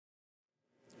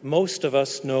Most of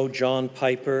us know John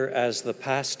Piper as the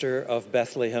pastor of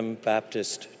Bethlehem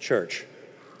Baptist Church.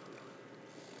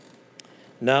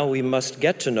 Now we must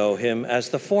get to know him as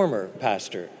the former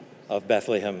pastor of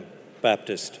Bethlehem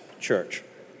Baptist Church.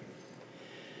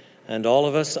 And all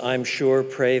of us, I'm sure,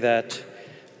 pray that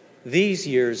these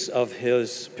years of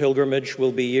his pilgrimage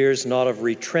will be years not of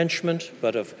retrenchment,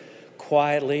 but of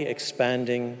quietly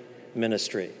expanding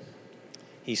ministry.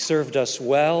 He served us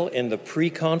well in the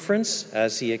pre-conference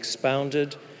as he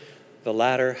expounded the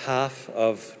latter half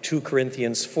of 2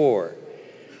 Corinthians 4.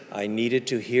 I needed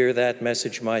to hear that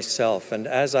message myself, and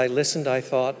as I listened, I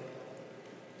thought,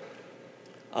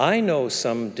 I know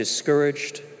some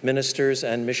discouraged ministers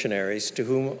and missionaries to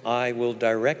whom I will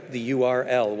direct the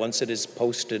URL once it is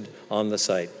posted on the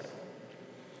site.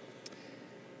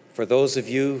 For those of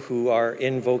you who are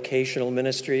in vocational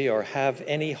ministry or have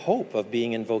any hope of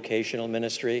being in vocational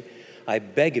ministry, I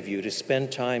beg of you to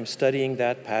spend time studying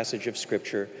that passage of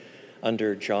Scripture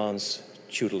under John's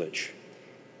tutelage.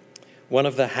 One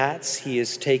of the hats he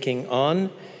is taking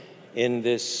on in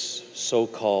this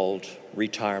so-called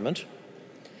retirement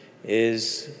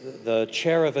is the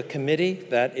chair of a committee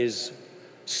that is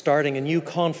starting a new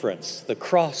conference, the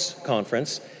Cross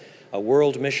Conference, a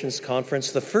world missions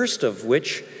conference, the first of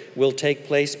which will take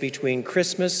place between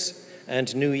Christmas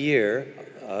and New Year,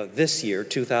 this year,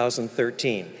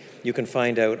 2013. You can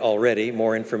find out already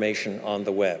more information on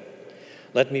the web.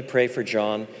 Let me pray for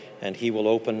John, and he will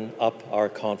open up our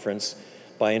conference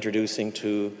by introducing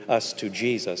us to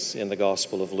Jesus in the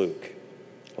Gospel of Luke.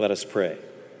 Let us pray.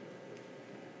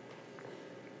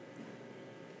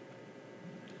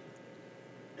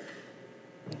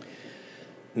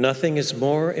 Nothing is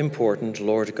more important,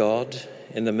 Lord God,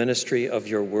 in the ministry of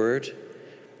your word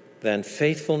than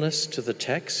faithfulness to the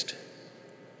text,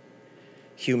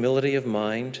 humility of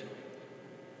mind,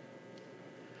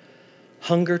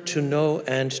 hunger to know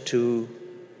and to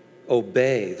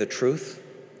obey the truth,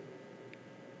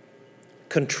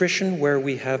 contrition where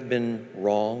we have been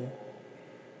wrong,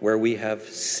 where we have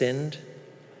sinned,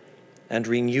 and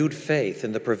renewed faith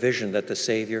in the provision that the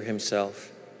Savior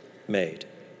himself made.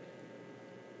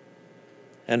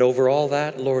 And over all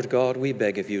that, Lord God, we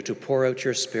beg of you to pour out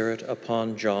your Spirit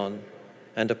upon John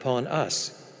and upon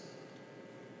us,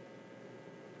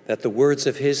 that the words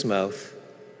of his mouth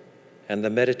and the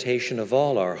meditation of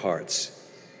all our hearts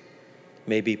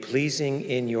may be pleasing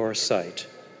in your sight,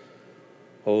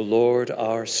 O Lord,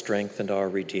 our strength and our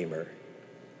Redeemer.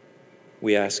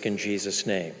 We ask in Jesus'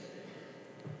 name.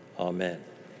 Amen.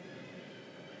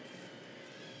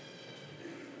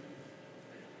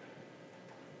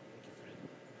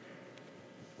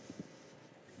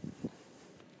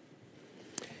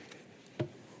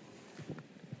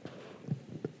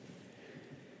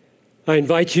 I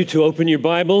invite you to open your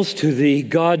Bibles to the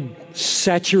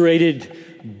God-saturated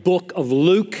book of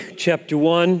Luke, chapter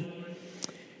 1,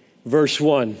 verse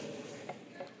 1.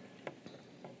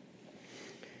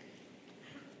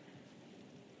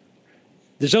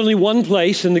 There's only one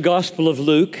place in the Gospel of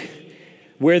Luke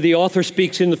where the author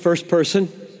speaks in the first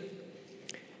person,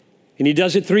 and he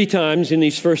does it 3 times in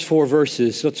these first 4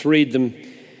 verses. Let's read them.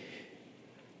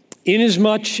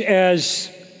 Inasmuch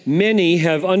as many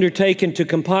have undertaken to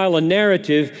compile a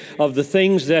narrative of the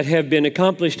things that have been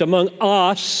accomplished among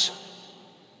us,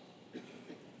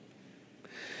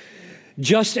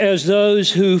 just as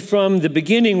those who from the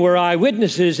beginning were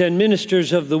eyewitnesses and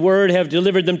ministers of the word have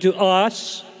delivered them to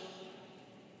us,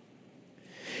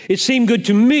 it seemed good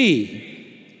to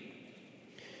me,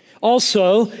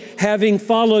 also, having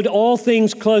followed all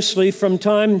things closely from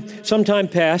some time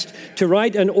past, to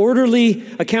write an orderly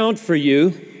account for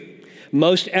you,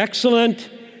 most excellent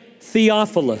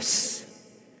Theophilus,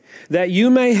 that you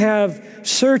may have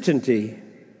certainty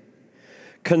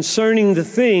concerning the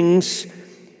things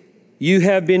you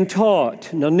have been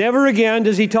taught. Now, never again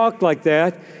does he talk like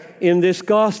that in this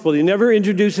gospel. He never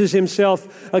introduces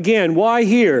himself again. Why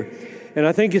here? And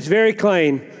I think it's very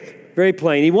plain, very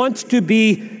plain. He wants to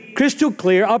be crystal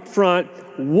clear up front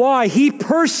why he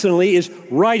personally is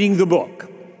writing the book.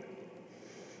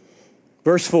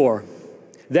 Verse 4.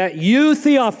 That you,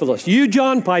 Theophilus, you,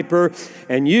 John Piper,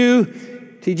 and you,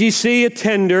 TGC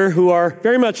attender, who are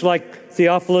very much like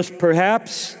Theophilus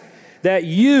perhaps, that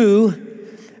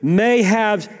you may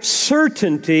have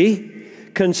certainty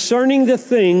concerning the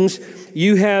things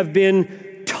you have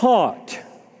been taught.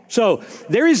 So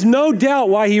there is no doubt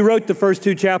why he wrote the first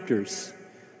 2 chapters.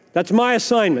 That's my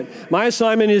assignment. My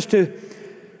assignment is to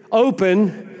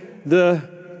open the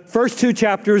first 2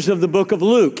 chapters of the book of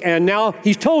Luke, and now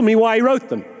he's told me why he wrote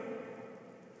them.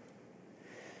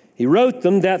 He wrote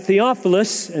them that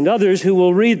Theophilus and others who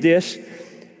will read this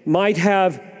might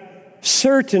have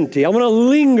certainty. I want to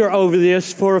linger over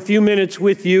this for a few minutes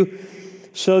with you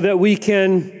so that we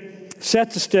can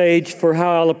set the stage for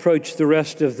how I'll approach the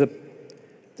rest of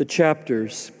the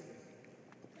chapters.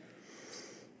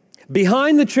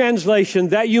 Behind the translation,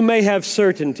 that you may have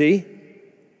certainty,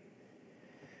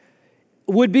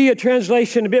 would be a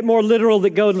translation a bit more literal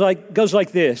that goes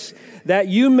like this: that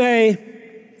you may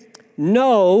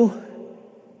know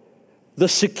the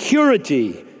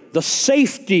security, the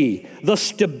safety, the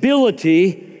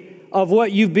stability of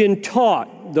what you've been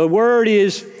taught. The word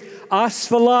is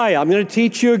asphaleia. I'm going to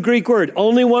teach you a Greek word.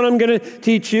 Only one I'm going to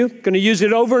teach you. Going to use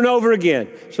it over and over again,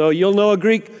 so you'll know a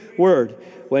Greek word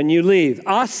when you leave.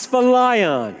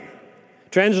 Asphaleion.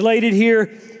 Translated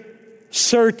here,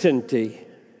 certainty.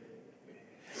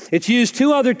 It's used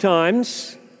 2 other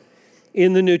times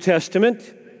in the New Testament.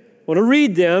 I want to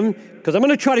read them because I'm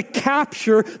going to try to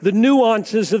capture the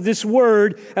nuances of this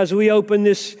word as we open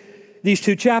these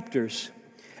 2 chapters.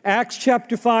 Acts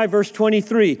chapter 5, verse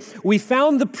 23. We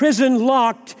found the prison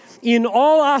locked in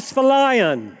all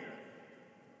Asphaleion.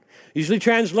 Usually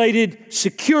translated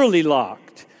securely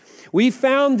locked. We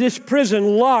found this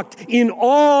prison locked in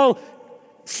all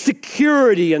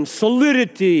security and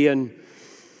solidity and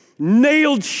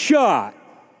nailed shut.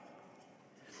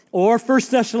 Or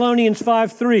 1 Thessalonians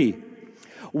 5:3.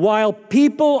 While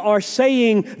people are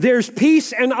saying there's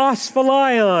peace and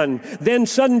asphaleion, then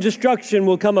sudden destruction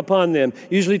will come upon them.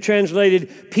 Usually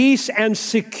translated peace and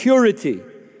security.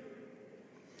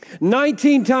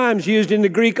 19 times used in the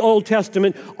Greek Old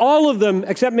Testament. All of them,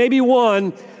 except maybe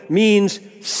one, means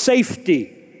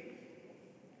safety.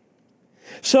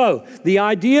 So, the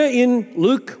idea in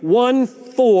Luke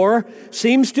 1:4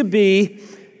 seems to be,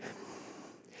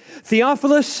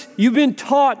 Theophilus, you've been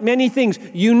taught many things.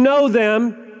 You know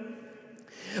them,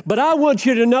 but I want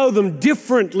you to know them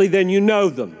differently than you know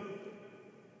them.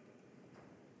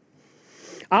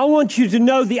 I want you to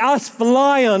know the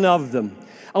asphaleion of them.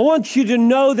 I want you to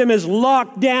know them as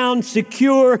locked down,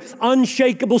 secure,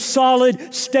 unshakable,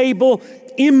 solid, stable,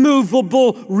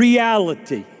 immovable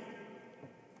reality.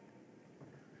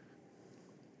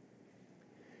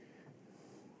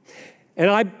 And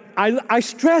I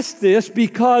stress this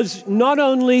because not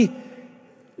only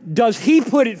does he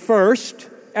put it first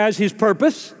as his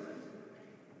purpose,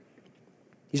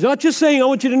 he's not just saying, I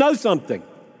want you to know something.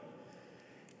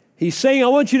 He's saying, I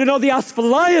want you to know the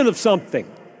asphaleion of something.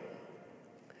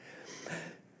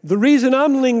 The reason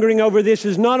I'm lingering over this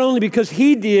is not only because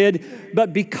he did,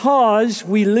 but because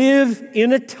we live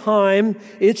in a time,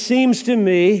 it seems to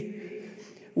me,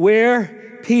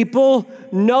 where people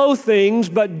know things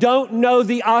but don't know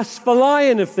the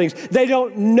asphaleion of things. They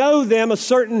don't know them a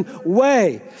certain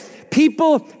way.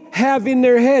 People have in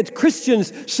their heads,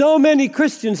 Christians, so many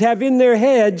Christians have in their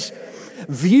heads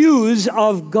views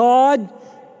of God,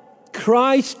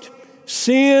 Christ,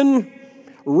 sin,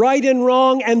 right and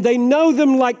wrong, and they know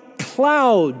them like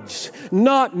clouds,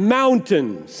 not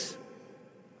mountains.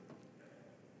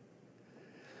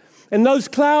 And those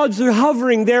clouds are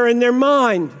hovering there in their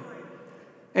mind.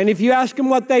 And if you ask them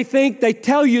what they think, they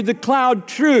tell you the cloud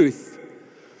truth.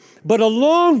 But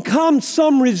along comes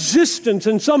some resistance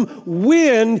and some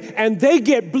wind, and they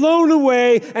get blown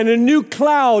away, and a new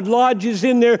cloud lodges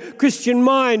in their Christian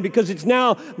mind because it's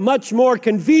now much more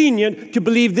convenient to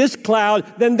believe this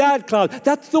cloud than that cloud.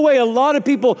 That's the way a lot of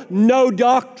people know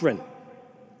doctrine.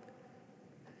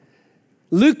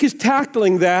 Luke is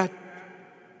tackling that.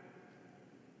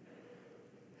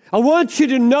 I want you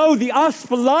to know the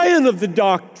asphaleion of the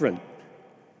doctrine.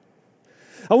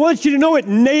 I want you to know it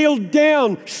nailed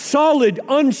down, solid,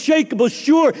 unshakable,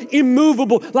 sure,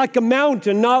 immovable, like a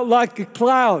mountain, not like a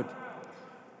cloud.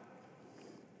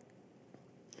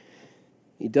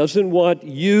 He doesn't want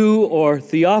you or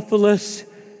Theophilus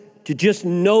to just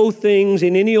know things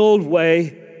in any old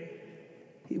way.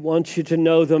 He wants you to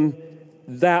know them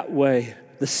that way.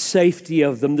 The safety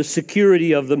of them, the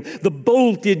security of them, the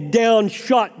bolted down,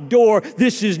 shut door,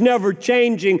 this is never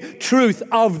changing truth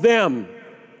of them.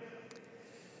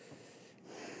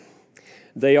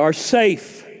 They are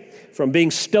safe from being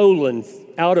stolen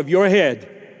out of your head.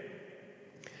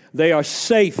 They are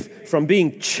safe from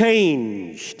being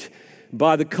changed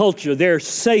by the culture. They're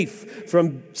safe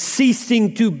from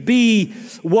ceasing to be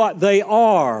what they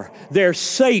are. They're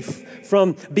safe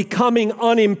from becoming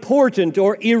unimportant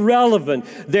or irrelevant.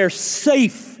 They're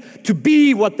safe to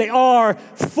be what they are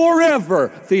forever,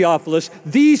 Theophilus.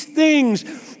 These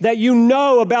things that you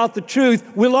know about the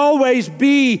truth will always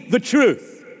be the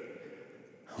truth.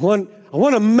 I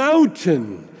want a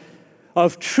mountain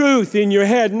of truth in your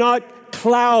head, not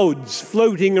clouds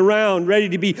floating around ready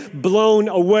to be blown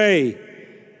away.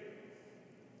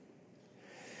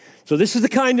 So this is the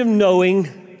kind of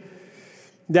knowing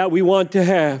that we want to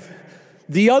have.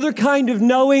 The other kind of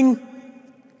knowing,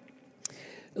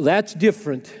 that's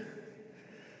different.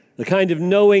 The kind of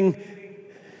knowing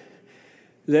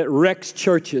that wrecks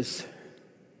churches.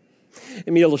 Let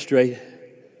me illustrate.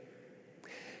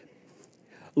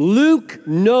 Luke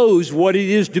knows what it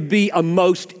is to be a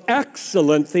most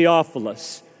excellent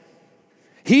Theophilus.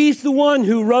 He's the one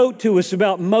who wrote to us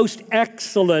about most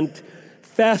excellent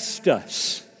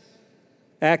Festus,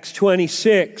 Acts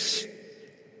 26.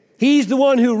 He's the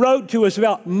one who wrote to us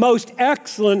about most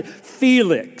excellent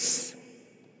Felix.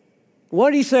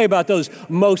 What did he say about those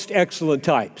most excellent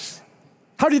types?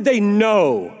 How did they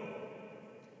know?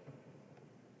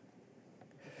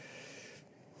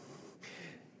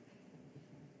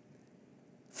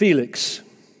 Felix,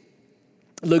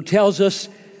 Luke tells us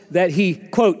that he,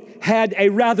 quote, had a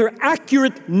rather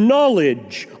accurate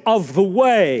knowledge of the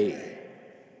way.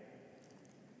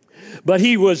 But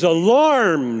he was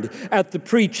alarmed at the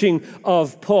preaching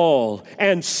of Paul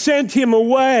and sent him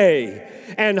away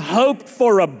and hoped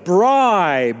for a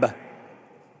bribe.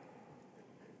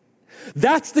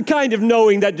 That's the kind of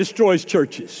knowing that destroys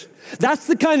churches. That's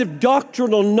the kind of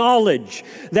doctrinal knowledge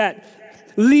that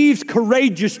leaves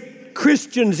courageous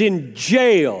Christians in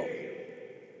jail.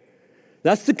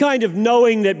 That's the kind of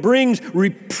knowing that brings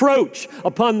reproach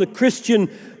upon the Christian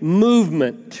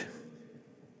movement.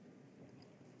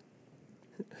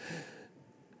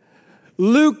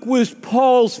 Luke was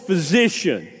Paul's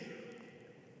physician.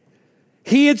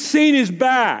 He had seen his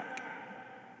back,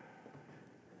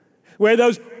 where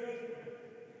those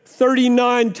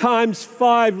 39 times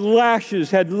 5 lashes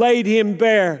had laid him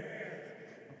bare.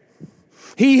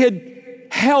 He had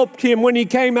helped him when he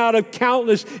came out of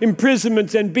countless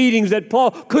imprisonments and beatings that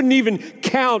Paul couldn't even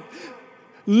count.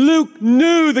 Luke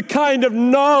knew the kind of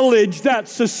knowledge that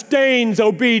sustains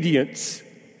obedience.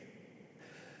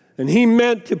 And he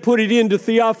meant to put it into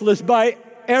Theophilus by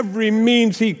every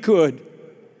means he could.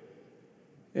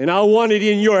 And I want it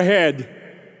in your head.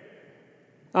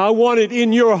 I want it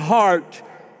in your heart.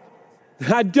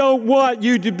 I don't want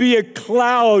you to be a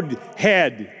cloud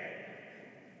head.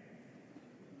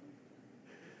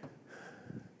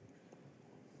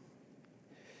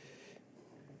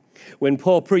 When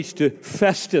Paul preached to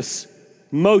Festus,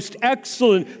 most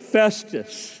excellent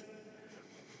Festus,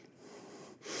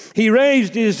 he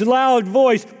raised his loud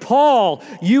voice, "Paul,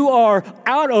 you are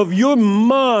out of your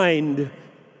mind.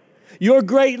 Your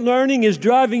great learning is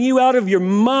driving you out of your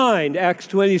mind," Acts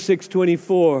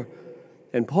 26:24.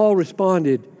 And Paul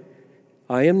responded,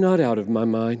 "I am not out of my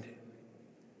mind,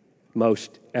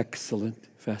 most excellent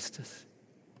Festus.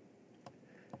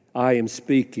 I am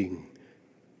speaking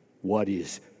what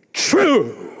is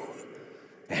true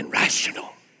and rational."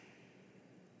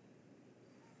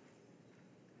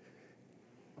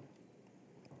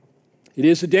 It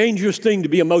is a dangerous thing to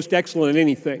be a most excellent in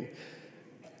anything.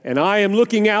 And I am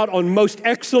looking out on most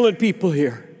excellent people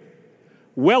here.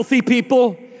 Wealthy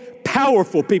people,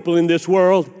 powerful people in this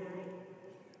world.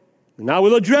 And I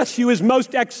will address you as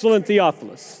most excellent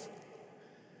Theophilus.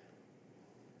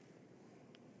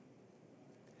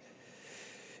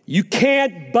 You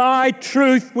can't buy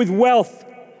truth with wealth.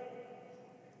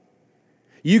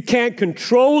 You can't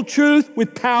control truth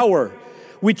with power,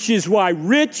 which is why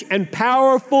rich and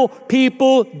powerful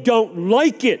people don't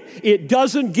like it. It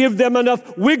doesn't give them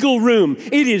enough wiggle room.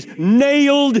 It is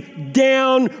nailed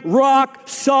down, rock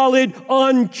solid,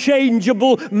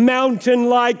 unchangeable,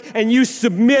 mountain-like, and you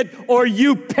submit or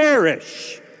you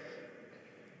perish.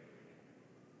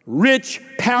 Rich,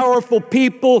 powerful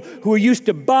people who are used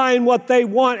to buying what they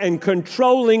want and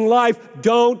controlling life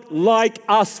don't like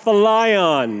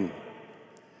asphalion.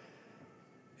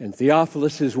 And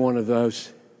Theophilus is one of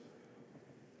those.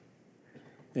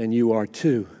 And you are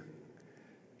too.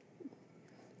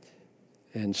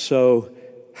 And so,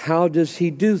 how does he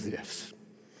do this?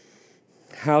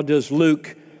 How does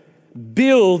Luke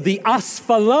build the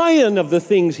asphalion of the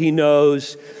things he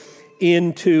knows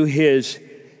into his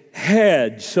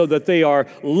head so that they are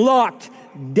locked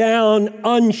down,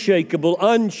 unshakable,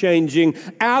 unchanging,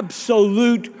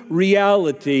 absolute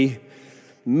reality,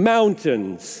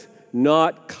 mountains,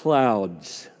 not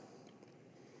clouds?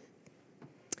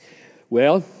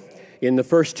 Well, in the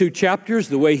first 2 chapters,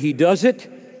 the way he does it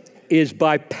is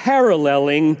by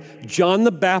paralleling John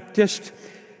the Baptist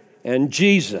and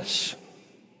Jesus.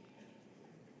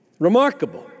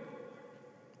 Remarkable.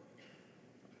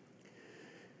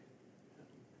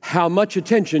 How much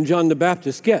attention John the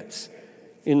Baptist gets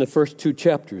in the first 2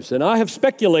 chapters. And I have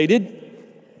speculated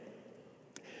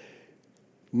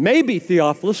maybe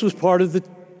Theophilus was part of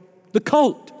the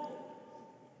cult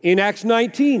in Acts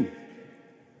 19.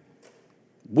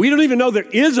 We don't even know there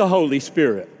is a Holy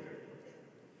Spirit.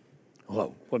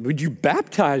 Well, what were you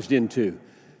baptized into?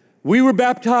 We were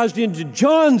baptized into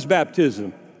John's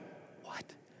baptism. What?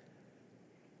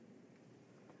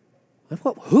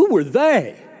 Who were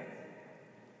they?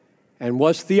 And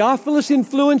was Theophilus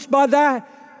influenced by that?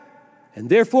 And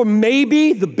therefore,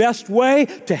 maybe the best way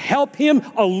to help him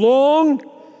along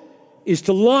is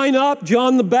to line up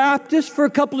John the Baptist for a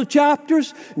couple of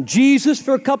chapters, Jesus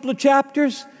for a couple of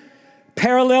chapters,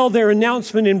 parallel their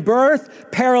announcement in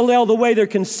birth, parallel the way they're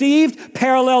conceived,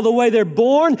 parallel the way they're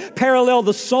born, parallel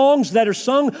the songs that are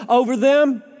sung over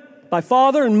them by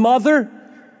father and mother,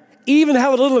 even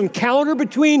have a little encounter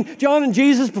between John and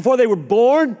Jesus before they were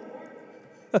born.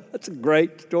 That's a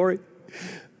great story.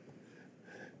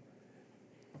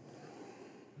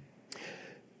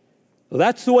 Well,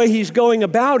 that's the way he's going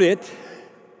about it.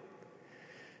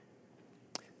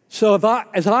 So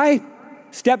as I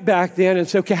step back then and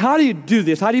say, okay, how do you do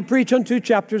this? How do you preach on 2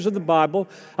 chapters of the Bible?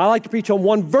 I like to preach on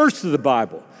 1 verse of the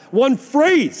Bible, 1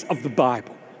 phrase of the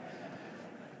Bible.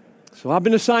 So I've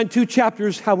been assigned 2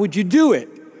 chapters. How would you do it?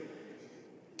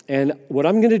 And what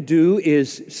I'm going to do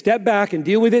is step back and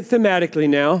deal with it thematically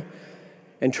now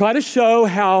and try to show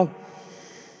how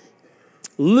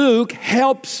Luke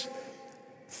helps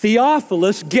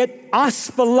Theophilus get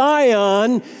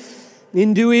asphalion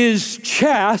into his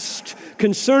chest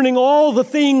concerning all the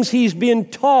things he's been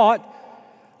taught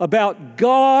about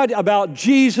God, about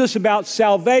Jesus, about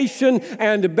salvation,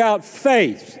 and about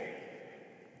faith.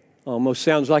 Almost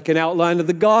sounds like an outline of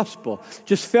the gospel.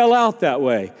 Just fell out that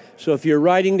way. So if you're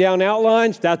writing down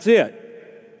outlines, that's it.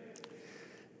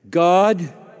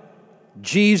 God,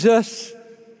 Jesus,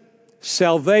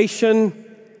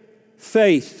 salvation,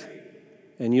 faith.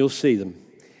 And you'll see them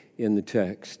in the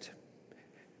text.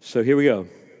 So here we go.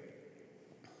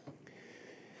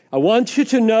 I want you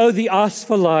to know the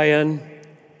asphalion,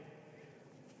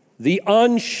 the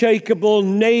unshakable,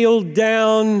 nailed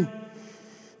down,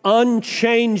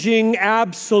 unchanging,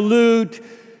 absolute,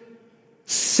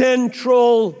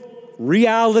 central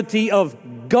reality of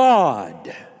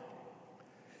God.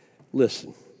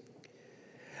 Listen.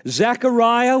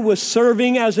 Zechariah was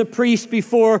serving as a priest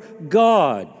before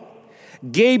God.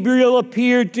 Gabriel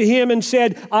appeared to him and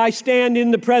said, I stand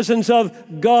in the presence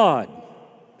of God.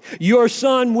 Your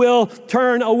son will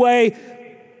turn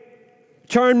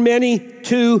many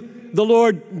to the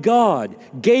Lord God.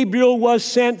 Gabriel was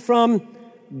sent from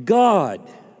God.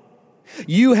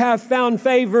 You have found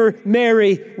favor,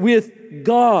 Mary, with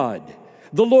God.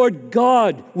 The Lord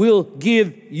God will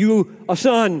give you a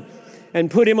son and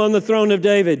put him on the throne of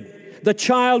David. The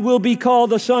child will be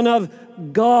called the Son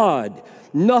of God.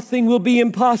 Nothing will be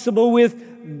impossible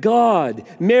with God.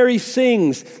 Mary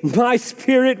sings, my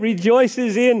spirit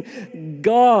rejoices in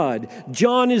God.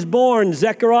 John is born.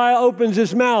 Zechariah opens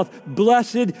his mouth.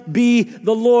 Blessed be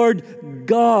the Lord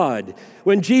God.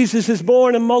 When Jesus is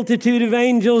born, a multitude of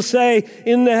angels say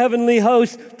in the heavenly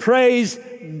host, praise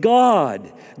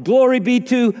God. Glory be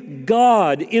to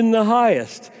God in the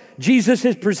highest. Jesus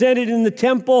is presented in the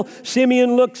temple.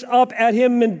 Simeon looks up at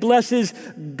him and blesses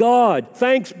God.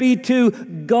 Thanks be to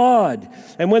God.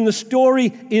 And when the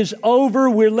story is over,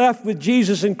 we're left with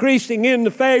Jesus increasing in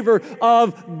the favor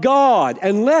of God.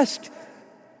 And lest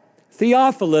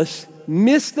Theophilus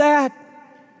miss that,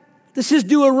 let's just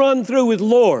do a run through with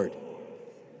Lord.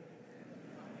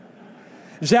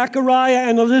 Zechariah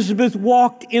and Elizabeth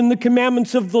walked in the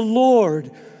commandments of the Lord.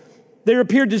 There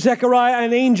appeared to Zechariah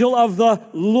an angel of the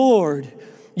Lord.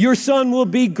 Your son will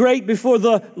be great before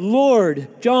the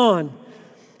Lord, John.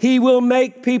 He will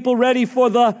make people ready for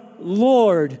the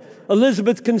Lord.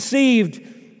 Elizabeth conceived,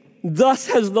 thus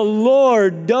has the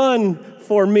Lord done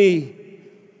for me.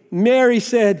 Mary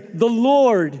said, the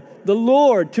Lord,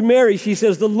 to Mary, she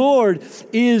says, the Lord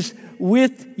is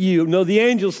with you. No, the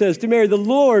angel says to Mary, the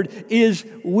Lord is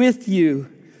with you.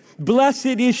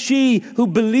 Blessed is she who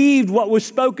believed what was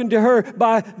spoken to her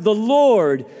by the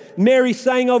Lord. Mary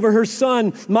sang over her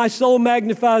son, my soul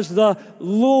magnifies the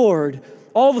Lord.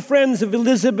 All the friends of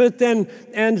Elizabeth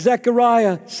and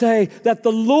Zechariah say that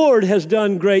the Lord has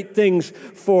done great things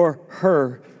for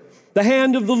her. The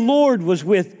hand of the Lord was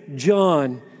with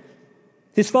John.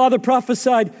 His father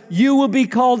prophesied, you will be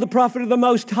called the prophet of the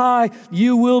Most High.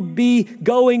 You will be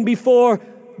going before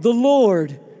the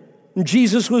Lord. When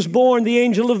Jesus was born, the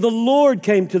angel of the Lord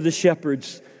came to the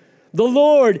shepherds. The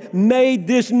Lord made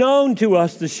this known to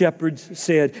us, the shepherds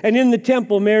said. And in the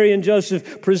temple, Mary and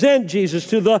Joseph present Jesus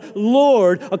to the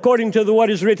Lord according to what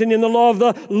is written in the law of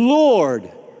the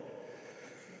Lord.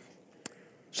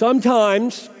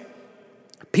 Sometimes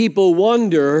people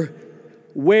wonder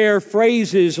where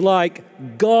phrases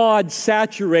like God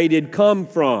saturated come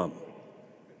from.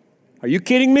 Are you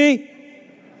kidding me?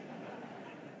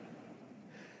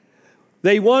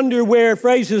 They wonder where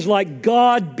phrases like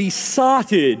God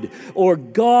besotted or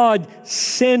God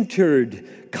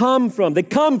centered come from. They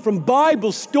come from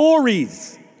Bible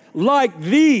stories like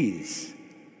these.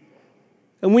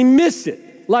 And we miss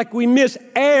it, like we miss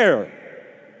air.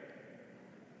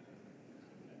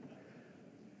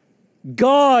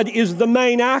 God is the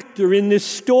main actor in this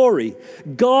story.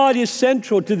 God is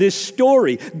central to this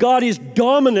story. God is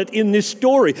dominant in this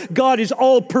story. God is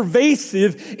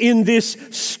all-pervasive in this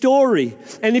story.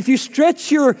 And if you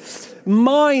stretch your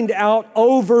mind out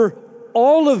over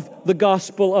all of the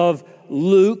Gospel of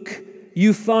Luke,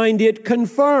 you find it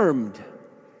confirmed.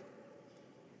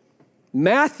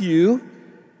 Matthew,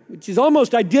 which is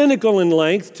almost identical in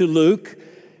length to Luke,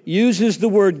 uses the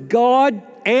word God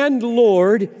and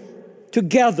Lord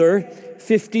together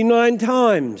 59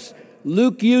 times.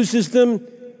 Luke uses them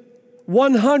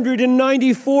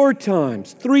 194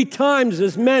 times, 3 times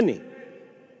as many.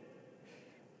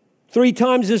 3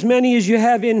 times as many as you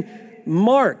have in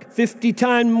Mark,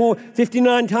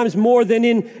 59 times more than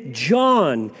in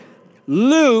John.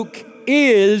 Luke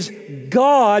is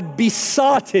God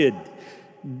besotted,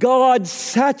 God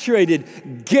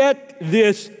saturated. Get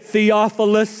this,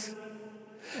 Theophilus.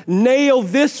 Nail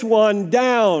this one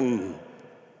down.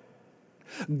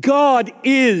 God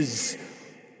is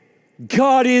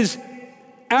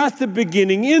at the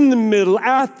beginning, in the middle,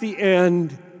 at the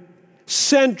end,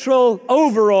 central,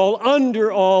 overall,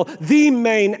 under all, the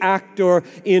main actor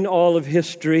in all of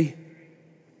history.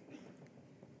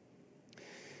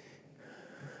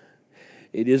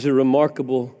 It is a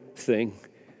remarkable thing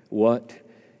what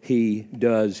he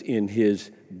does in his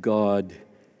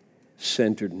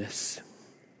God-centeredness.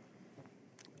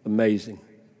 Amazing.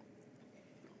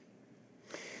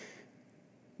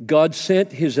 God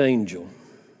sent his angel.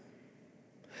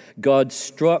 God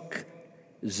struck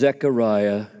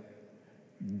Zechariah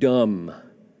dumb.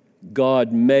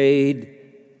 God made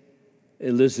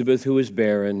Elizabeth, who was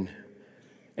barren,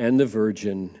 and the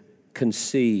virgin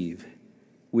conceive.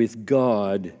 With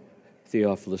God,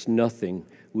 Theophilus, nothing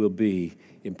will be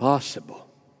impossible.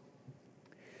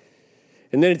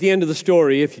 And then at the end of the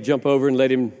story, if you jump over and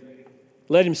let him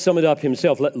sum it up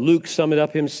himself, let Luke sum it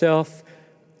up himself.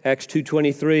 Acts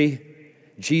 2:23,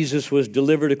 Jesus was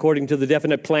delivered according to the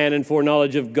definite plan and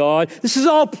foreknowledge of God. This is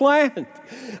all planned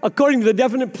according to the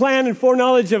definite plan and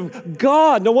foreknowledge of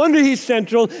God. No wonder he's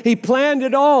central. He planned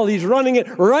it all. He's running it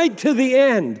right to the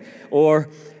end. Or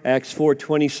Acts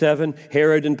 4:27,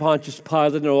 Herod and Pontius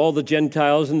Pilate and all the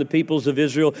Gentiles and the peoples of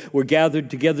Israel were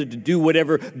gathered together to do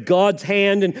whatever God's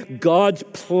hand and God's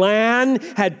plan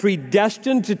had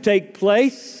predestined to take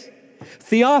place.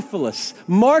 Theophilus,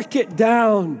 mark it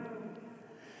down.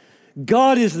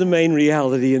 God is the main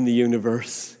reality in the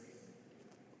universe.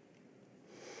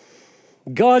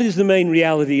 God is the main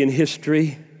reality in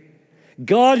history.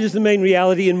 God is the main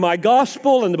reality in my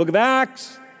gospel and the book of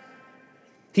Acts.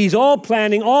 He's all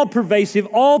planning, all pervasive,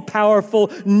 all powerful.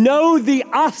 Know the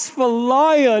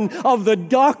asphalion of the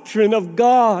doctrine of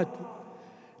God.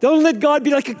 Don't let God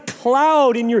be like a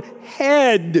cloud in your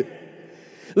head.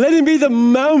 Let him be the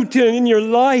mountain in your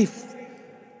life.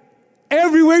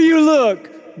 Everywhere you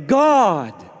look,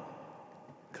 God.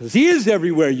 Because he is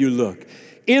everywhere you look.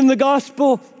 In the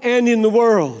gospel and in the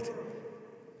world.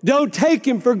 Don't take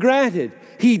him for granted.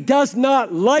 He does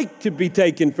not like to be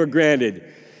taken for granted.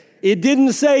 It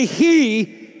didn't say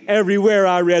he everywhere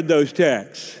I read those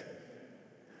texts.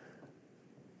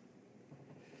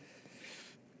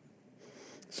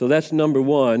 So that's number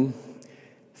one,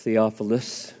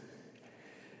 Theophilus.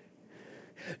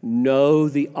 Know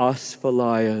the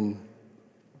asphalion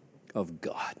of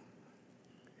God.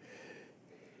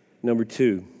 Number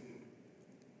two,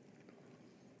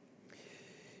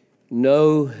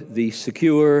 know the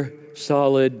secure,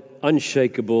 solid,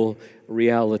 unshakable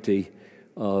reality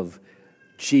of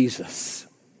Jesus.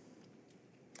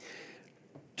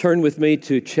 Turn with me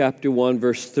to chapter 1,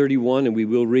 verse 31, and we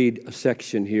will read a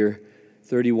section here,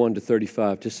 31 to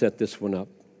 35, to set this one up.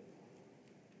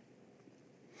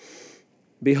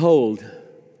 Behold,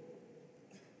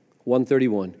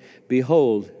 131,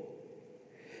 behold,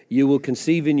 you will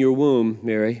conceive in your womb,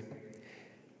 Mary,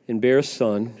 and bear a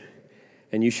son,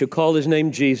 and you shall call his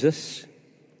name Jesus.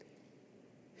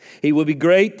 He will be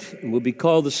great and will be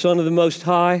called the Son of the Most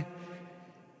High.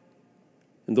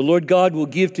 And the Lord God will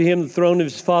give to him the throne of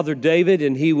his father David,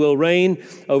 and he will reign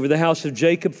over the house of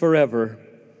Jacob forever.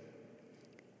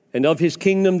 And of his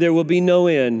kingdom there will be no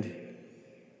end.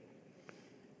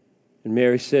 And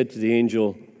Mary said to the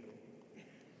angel,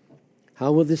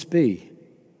 How will this be,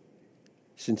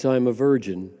 since I am a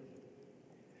virgin?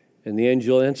 And the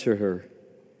angel answered her,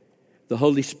 The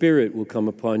Holy Spirit will come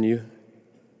upon you,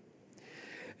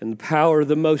 and the power of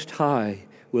the Most High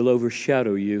will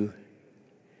overshadow you.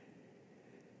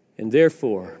 And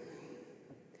therefore,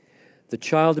 the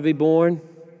child to be born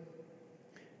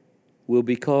will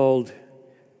be called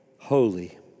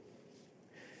Holy,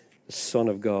 the Son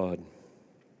of God.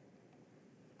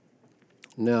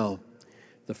 Now,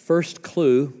 the first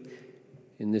clue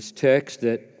in this text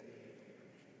that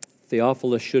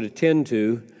Theophilus should attend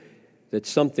to, that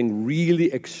something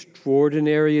really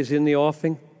extraordinary is in the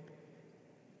offing,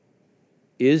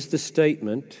 is the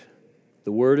statement,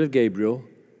 the word of Gabriel,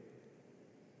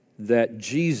 that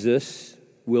Jesus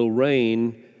will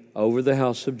reign over the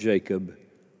house of Jacob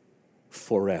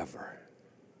forever.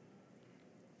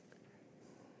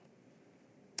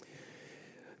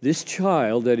 This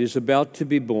child that is about to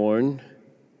be born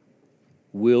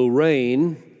will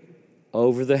reign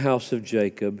over the house of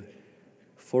Jacob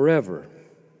forever.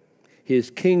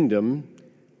 His kingdom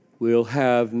will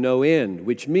have no end,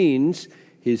 which means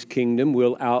his kingdom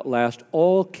will outlast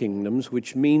all kingdoms,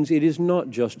 which means it is not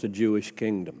just a Jewish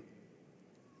kingdom.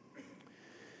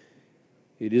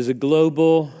 It is a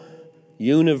global,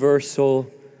 universal,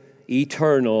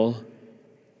 eternal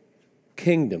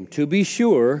kingdom. To be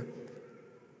sure,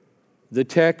 the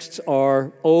texts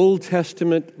are Old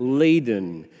Testament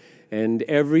laden, and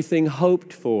everything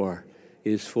hoped for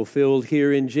is fulfilled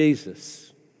here in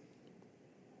Jesus.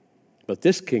 But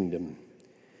this kingdom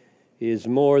is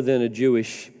more than a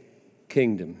Jewish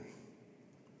kingdom.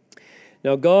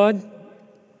 Now, God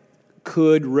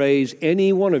could raise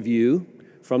any one of you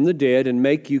from the dead and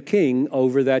make you king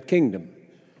over that kingdom.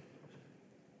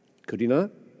 Could he not?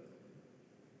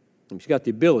 He's got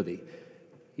the ability.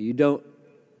 You don't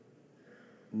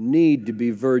need to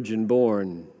be virgin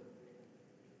born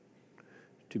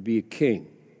to be a king.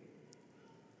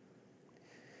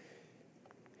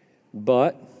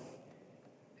 But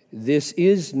this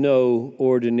is no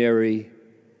ordinary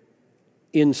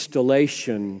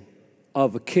installation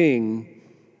of a king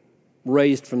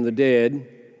raised from the dead,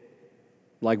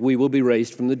 like we will be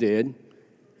raised from the dead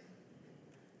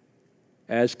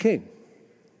as king.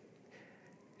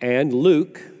 And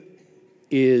Luke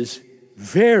is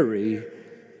very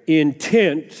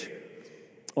intent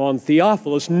on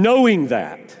Theophilus knowing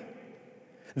that.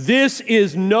 This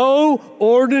is no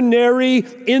ordinary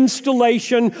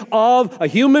installation of a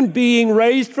human being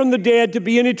raised from the dead to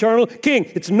be an eternal king.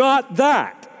 It's not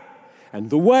that. And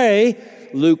the way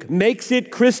Luke makes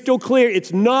it crystal clear,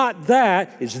 it's not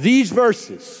that, it's these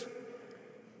verses.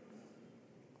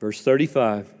 Verse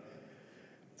 35,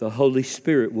 the Holy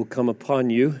Spirit will come upon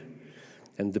you,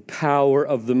 and the power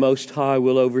of the Most High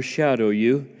will overshadow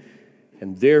you,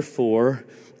 and therefore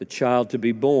the child to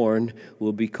be born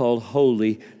will be called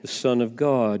Holy, the Son of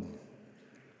God.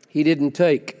 He didn't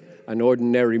take an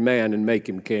ordinary man and make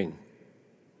him king.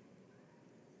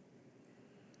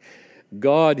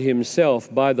 God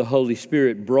himself, by the Holy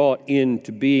Spirit, brought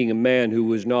into being a man who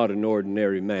was not an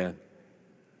ordinary man.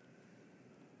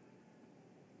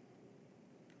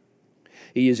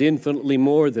 He is infinitely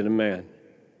more than a man,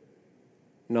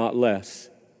 not less.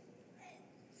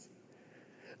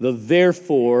 The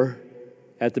therefore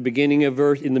at the beginning of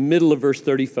in the middle of verse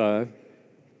 35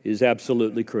 is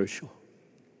absolutely crucial.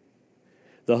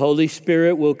 The Holy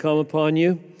Spirit will come upon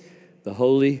you.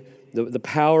 The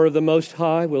power of the Most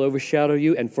High will overshadow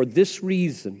you. And for this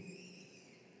reason,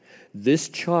 this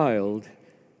child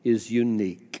is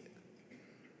unique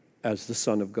as the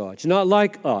Son of God. It's not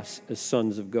like us as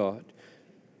sons of God.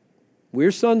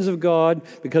 We're sons of God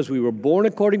because we were born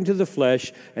according to the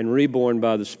flesh and reborn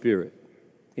by the Spirit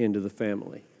into the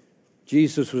family.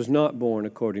 Jesus was not born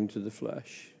according to the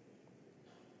flesh.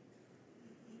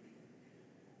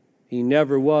 He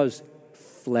never was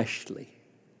fleshly.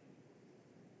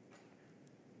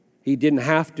 He didn't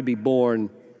have to be born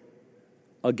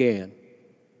again.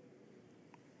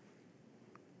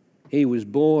 He was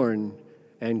born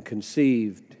and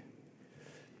conceived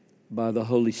by the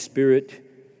Holy Spirit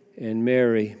and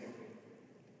Mary.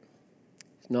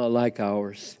 It's not like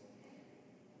ours.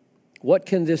 What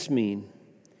can this mean?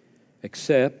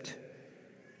 Except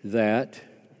that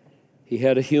he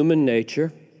had a human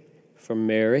nature from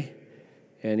Mary,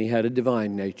 and he had a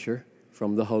divine nature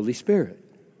from the Holy Spirit.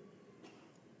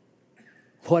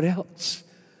 What else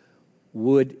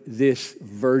would this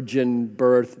virgin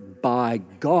birth by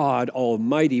God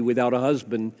Almighty without a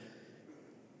husband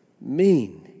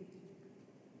mean?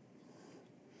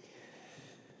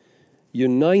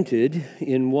 United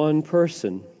in one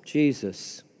person,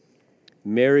 Jesus.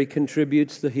 Mary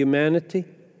contributes the humanity,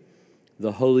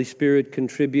 The Holy Spirit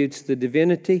contributes the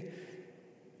divinity,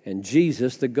 and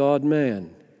Jesus, the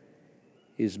God-man,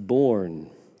 is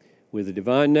born with a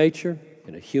divine nature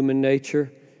and a human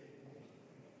nature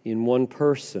in one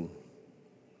person.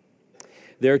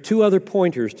 There are two other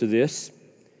pointers to this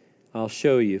I'll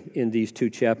show you in these two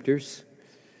chapters.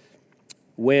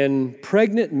 When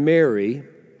pregnant Mary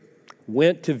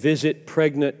went to visit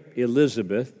pregnant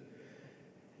Elizabeth,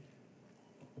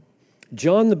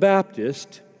 John the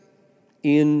Baptist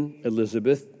in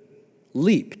Elizabeth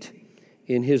leaped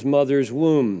in his mother's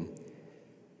womb.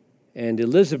 And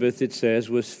Elizabeth, it says,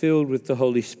 was filled with the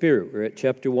Holy Spirit. We're at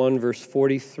chapter 1, verse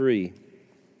 43.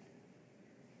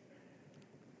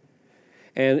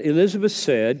 And Elizabeth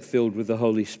said, filled with the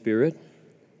Holy Spirit,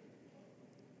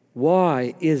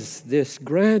 "Why is this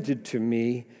granted to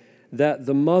me that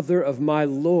the mother of my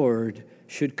Lord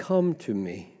should come to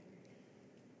me?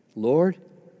 Lord?"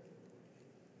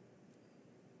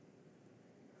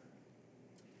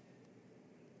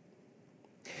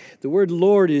 The word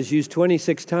Lord is used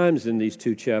 26 times in these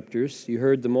two chapters. You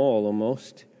heard them all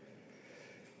almost.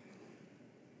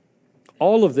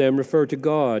 All of them refer to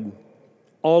God.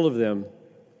 All of them.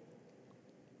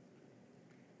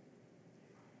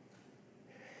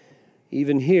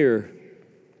 Even here,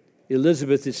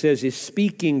 Elizabeth, it says, is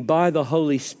speaking by the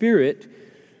Holy Spirit.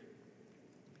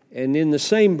 And in the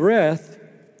same breath,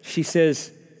 she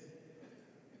says,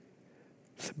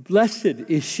 "Blessed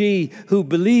is she who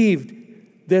believed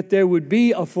that there would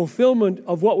be a fulfillment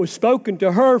of what was spoken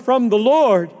to her from the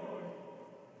Lord.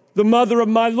 The mother of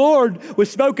my Lord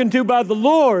was spoken to by the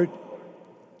Lord,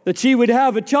 that she would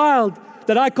have a child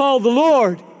that I call the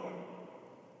Lord."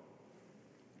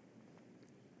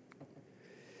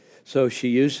 So she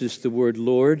uses the word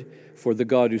Lord for the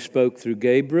God who spoke through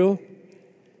Gabriel,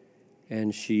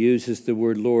 and she uses the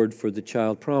word Lord for the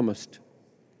child promised,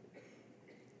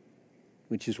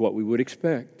 which is what we would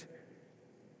expect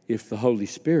if the Holy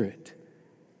Spirit,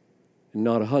 and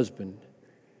not a husband,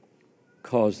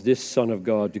 caused this Son of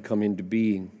God to come into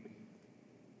being.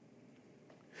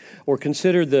 Or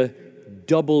consider the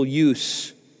double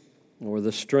use, or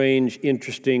the strange,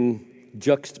 interesting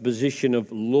juxtaposition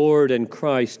of Lord and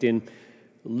Christ in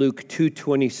Luke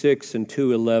 2:26 and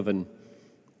 2:11.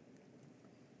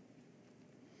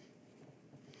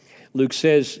 Luke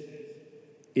says,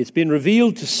 it's been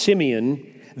revealed to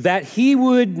Simeon that he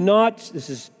would not, this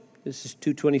is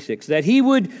 2:26, that he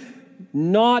would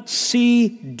not see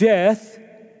death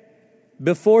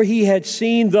before he had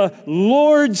seen the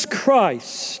Lord's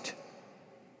Christ.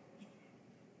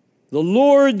 The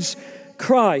Lord's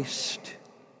Christ.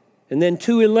 And then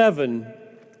 2:11,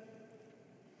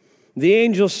 the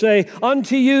angels say,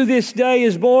 "Unto you this day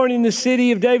is born in the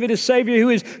city of David a Savior who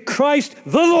is Christ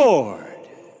the Lord."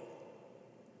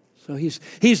 So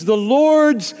he's the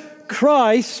Lord's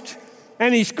Christ,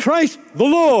 and he's Christ the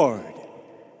Lord,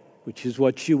 which is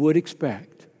what you would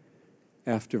expect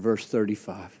after verse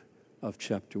 35 of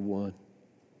chapter 1.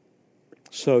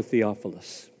 So,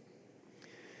 Theophilus,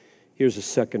 here's a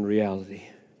second reality.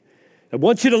 I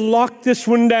want you to lock this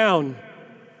one down.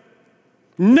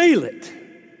 Nail it.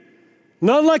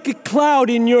 Not like a cloud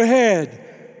in your head.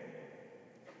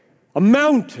 A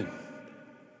mountain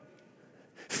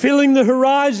filling the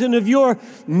horizon of your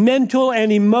mental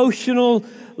and emotional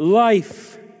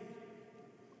life.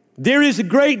 There is a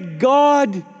great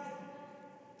God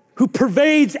who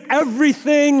pervades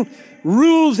everything,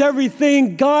 rules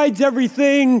everything, guides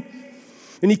everything,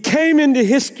 and he came into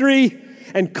history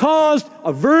and caused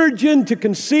a virgin to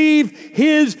conceive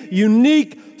his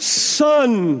unique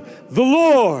Son, the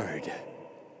Lord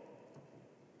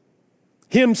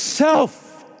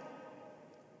himself.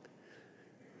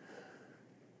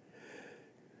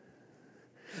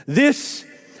 This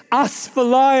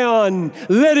asphalion,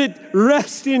 let it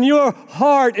rest in your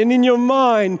heart and in your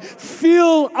mind.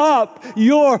 Fill up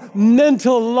your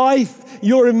mental life,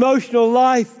 your emotional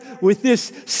life with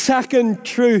this second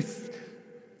truth.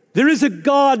 There is a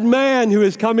God-man who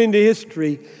has come into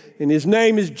history, and his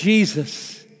name is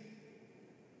Jesus.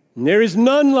 And there is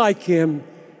none like him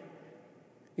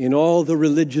in all the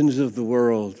religions of the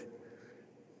world.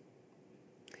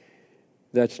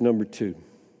 That's number two.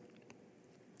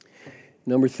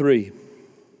 Number three,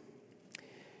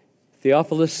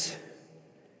 Theophilus,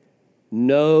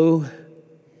 know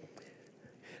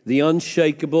the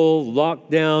unshakable,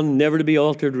 locked down, never to be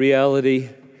altered reality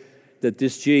that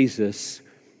this Jesus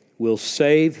will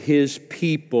save his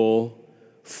people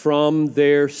from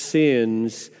their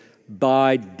sins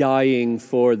by dying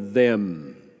for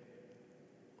them.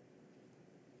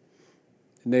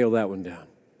 Nail that one down.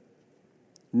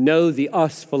 Know the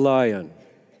asphalion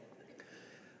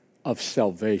of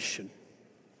salvation.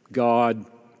 God,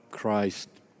 Christ.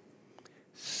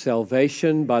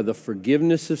 Salvation by the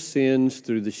forgiveness of sins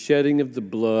through the shedding of the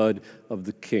blood of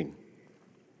the King.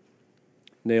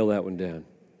 Nail that one down.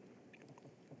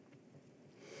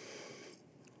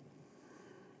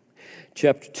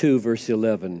 Chapter 2, verse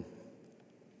 11.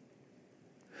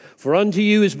 For unto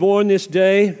you is born this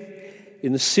day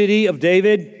in the city of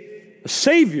David a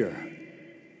Savior.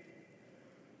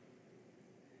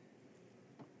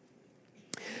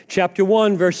 Chapter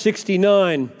 1, verse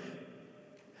 69.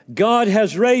 God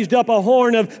has raised up a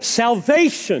horn of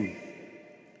salvation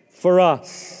for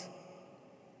us.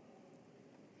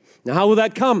 Now, how will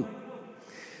that come?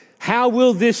 How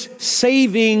will this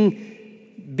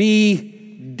saving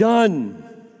be done?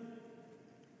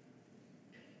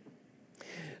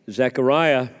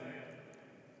 Zechariah,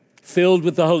 filled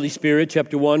with the Holy Spirit,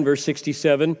 chapter 1, verse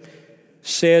 67,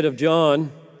 said of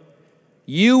John,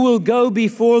 "You will go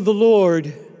before the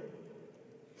Lord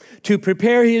to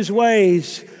prepare his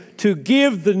ways, to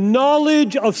give the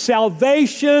knowledge of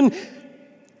salvation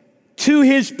to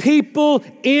his people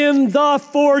in the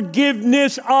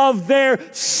forgiveness of their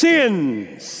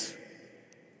sins."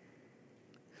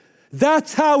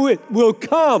 That's how it will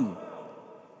come.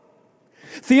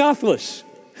 Theophilus,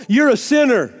 you're a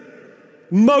sinner.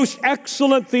 Most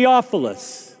excellent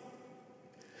Theophilus.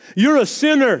 You're a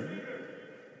sinner.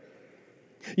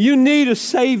 You need a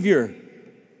Savior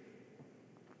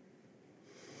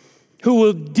who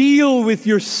will deal with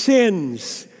your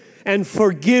sins and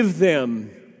forgive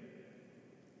them.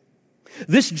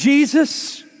 This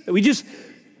Jesus that we just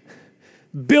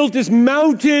built this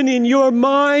mountain in your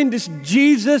mind, this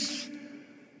Jesus,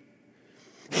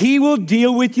 he will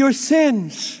deal with your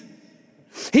sins.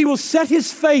 He will set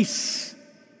his face.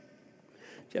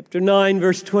 Chapter 9,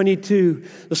 verse 22,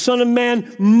 the Son of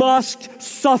Man must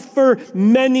suffer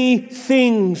many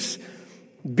things,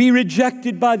 be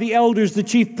rejected by the elders, the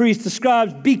chief priests, the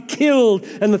scribes, be killed,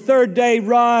 and the third day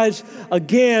rise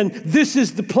again. This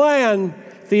is the plan,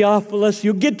 Theophilus.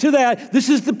 You'll get to that. This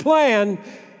is the plan.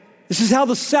 This is how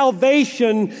the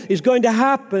salvation is going to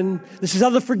happen. This is how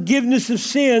the forgiveness of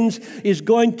sins is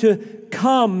going to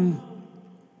come.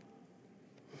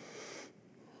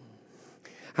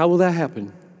 How will that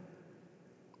happen?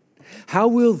 How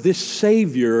will this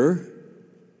Savior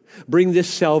bring this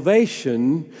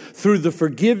salvation through the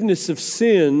forgiveness of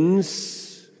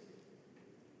sins?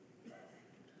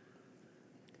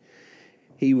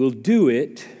 He will do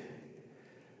it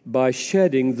by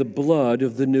shedding the blood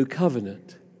of the new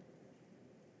covenant.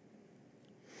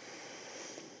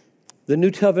 The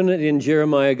new covenant in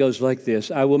Jeremiah goes like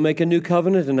this: I will make a new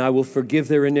covenant, and I will forgive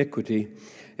their iniquity,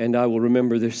 and I will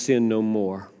remember their sin no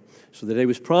more. So the day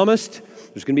was promised.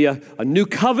 There's going to be a new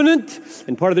covenant,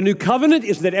 and part of the new covenant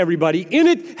is that everybody in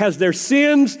it has their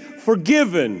sins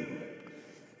forgiven.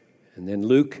 And then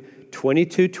Luke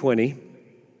 22:20,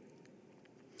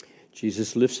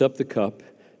 Jesus lifts up the cup.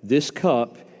 This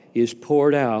cup is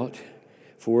poured out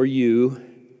for you,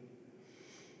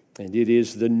 and it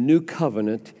is the new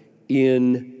covenant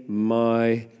in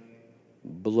my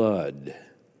blood.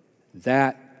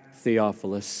 That,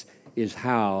 Theophilus, is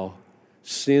how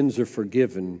sins are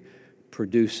forgiven,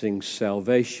 producing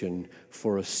salvation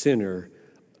for a sinner.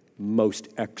 Most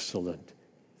excellent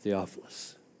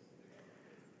Theophilus.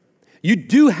 You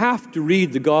do have to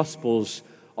read the Gospels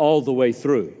all the way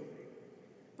through.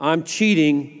 I'm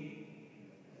cheating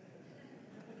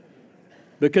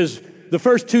because the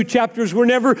first two chapters were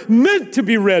never meant to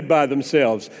be read by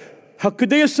themselves. How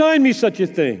could they assign me such a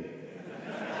thing?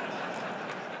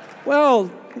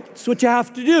 Well, it's what you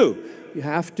have to do. You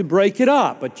have to break it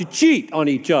up, but you cheat on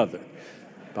each other.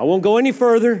 I won't go any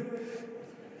further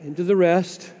into the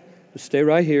rest. Just stay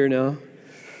right here now.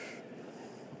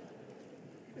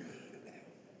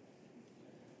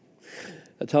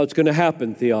 That's how it's going to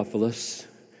happen, Theophilus.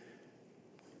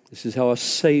 This is how a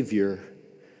Savior,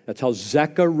 that's how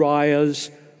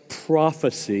Zechariah's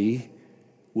prophecy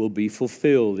will be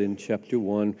fulfilled in chapter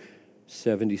 1,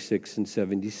 76 and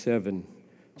 77.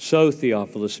 So,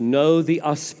 Theophilus, know the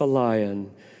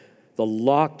asphalion, the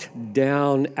locked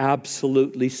down,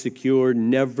 absolutely secure,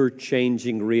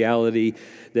 never-changing reality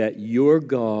that your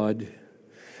God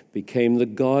became the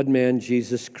God-man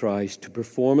Jesus Christ to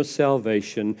perform a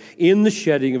salvation in the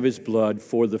shedding of his blood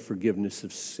for the forgiveness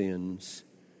of sins.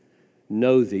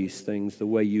 Know these things the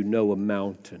way you know a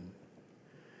mountain,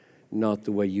 not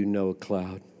the way you know a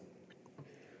cloud.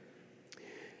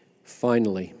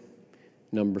 Finally,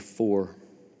 number 4.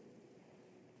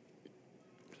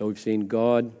 So we've seen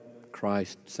God,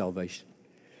 Christ, salvation.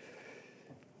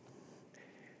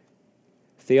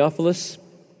 Theophilus,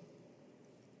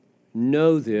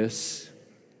 know this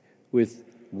with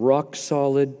rock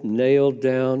solid, nailed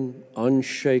down,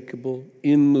 unshakable,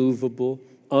 immovable,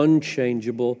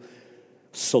 unchangeable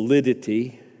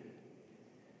solidity,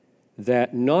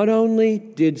 that not only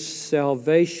did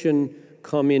salvation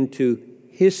come into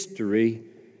history,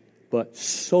 but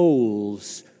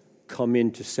souls come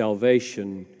into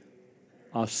salvation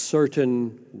a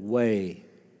certain way.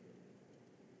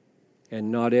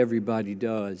 And not everybody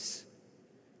does.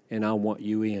 And I want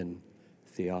you in,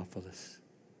 Theophilus.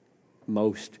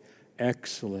 Most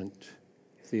excellent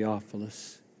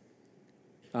Theophilus.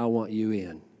 I want you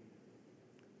in.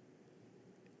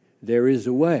 There is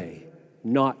a way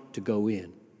not to go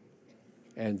in,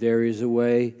 and there is a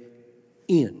way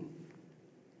in.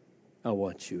 I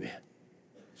want you in.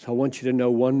 So I want you to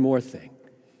know one more thing,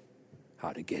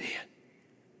 how to get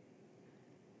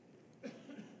in.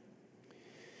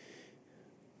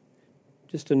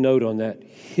 Just a note on that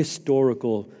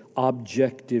historical,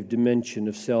 objective dimension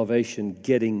of salvation,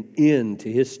 getting into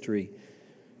history.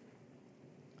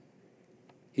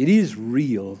 It is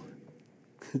real.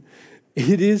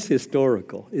 It is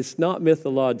historical. It's not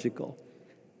mythological.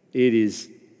 It is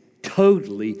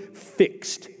totally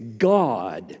fixed.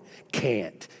 God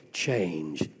can't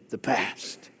change the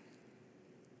past.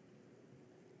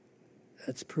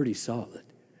 That's pretty solid.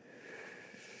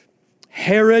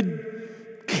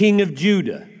 Herod, king of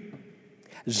Judah.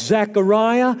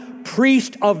 Zechariah,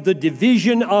 priest of the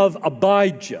division of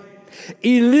Abijah.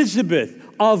 Elizabeth,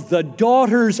 of the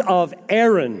daughters of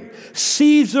Aaron.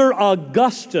 Caesar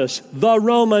Augustus, the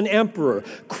Roman emperor.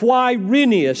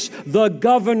 Quirinius, the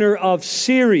governor of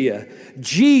Syria.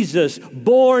 Jesus,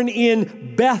 born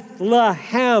in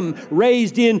Bethlehem,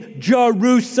 raised in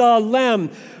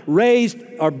Jerusalem,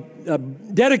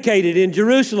 dedicated in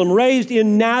Jerusalem, raised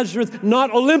in Nazareth,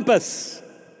 not Olympus.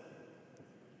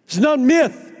 It's not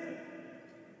myth.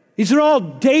 These are all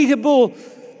dateable,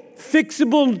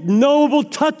 fixable, knowable,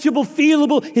 touchable,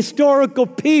 feelable, historical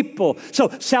people. So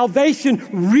salvation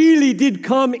really did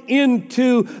come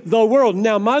into the world.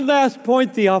 Now, my last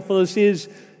point, Theophilus, is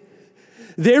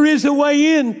there is a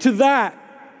way into that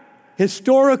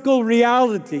historical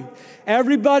reality.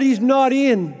 Everybody's not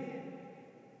in.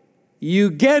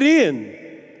 You get in.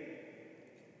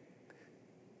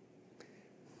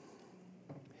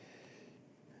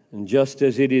 And just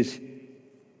as it is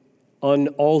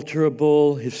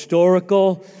unalterable,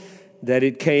 historical, that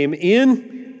it came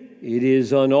in, it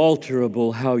is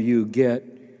unalterable how you get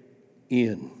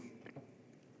in.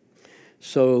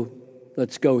 So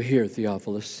let's go here,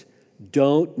 Theophilus.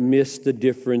 Don't miss the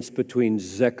difference between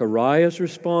Zechariah's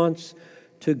response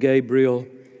to Gabriel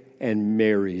and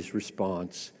Mary's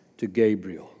response to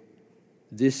Gabriel.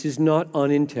 This is not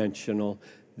unintentional.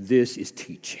 This is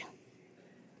teaching.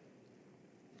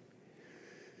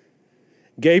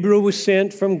 Gabriel was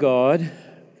sent from God,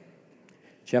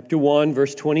 chapter 1,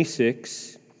 verse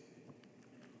 26,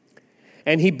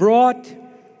 and he brought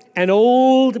an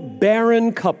old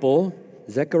barren couple,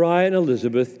 Zechariah and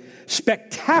Elizabeth,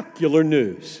 spectacular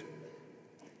news.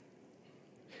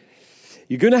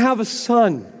 You're going to have a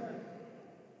son.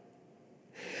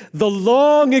 The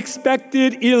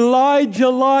long-expected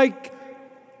Elijah-like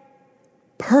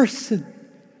person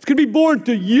is going to be born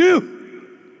to you,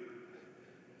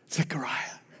 Zechariah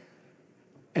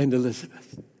and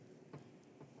Elizabeth.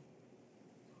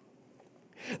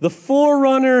 The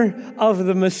forerunner of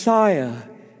the Messiah,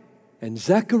 and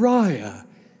Zechariah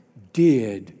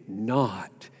did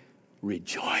not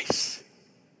rejoice.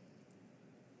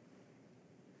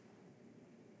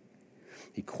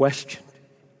 He questioned,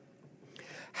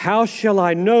 "How shall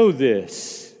I know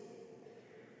this?"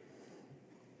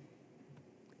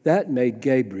 That made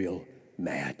Gabriel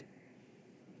mad.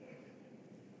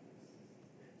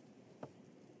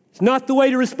 It's not the way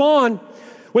to respond.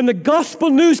 When the gospel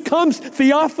news comes,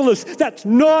 Theophilus, that's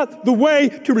not the way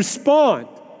to respond.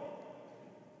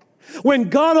 When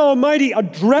God Almighty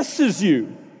addresses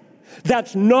you,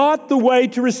 that's not the way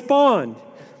to respond.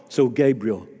 So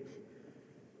Gabriel,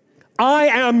 I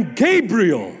am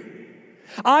Gabriel.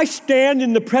 I stand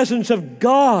in the presence of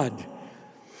God.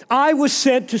 I was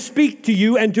sent to speak to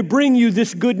you and to bring you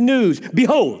this good news.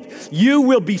 Behold, you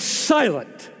will be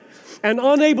silent and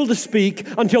unable to speak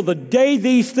until the day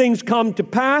these things come to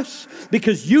pass,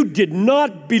 because you did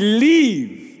not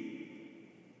believe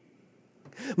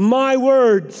my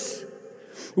words,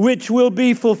 which will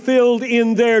be fulfilled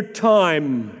in their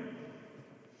time.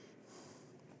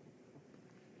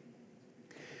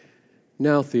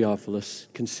 Now, Theophilus,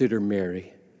 consider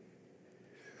Mary.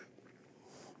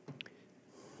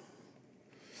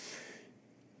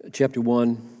 Chapter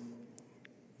 1,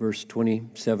 verse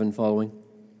 27 following.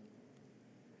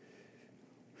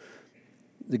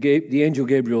 The angel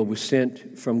Gabriel was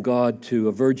sent from God to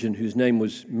a virgin whose name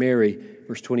was Mary,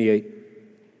 verse 28.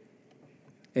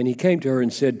 And he came to her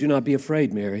and said, "Do not be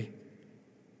afraid, Mary,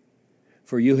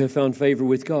 for you have found favor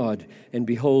with God, and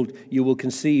behold, you will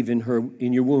conceive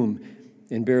in your womb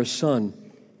and bear a son,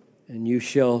 and you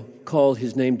shall call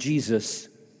his name Jesus.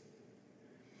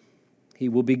 He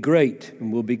will be great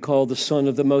and will be called the Son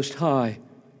of the Most High.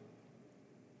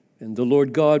 And the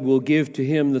Lord God will give to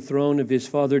him the throne of his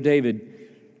father David,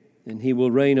 and he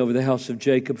will reign over the house of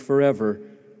Jacob forever,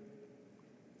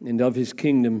 and of his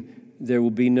kingdom there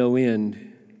will be no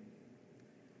end."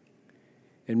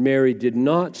 And Mary did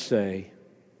not say,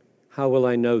 "How will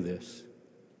I know this?"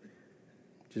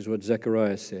 Which is what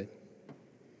Zechariah said.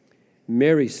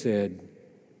 Mary said,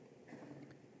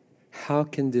 "How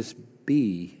can this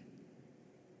be,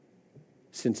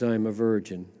 since I am a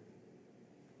virgin?"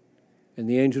 And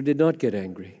the angel did not get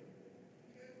angry.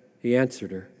 He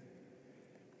answered her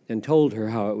and told her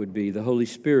how it would be. The Holy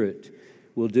Spirit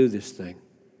will do this thing,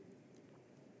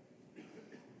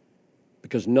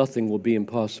 because nothing will be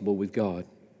impossible with God.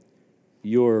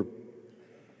 Your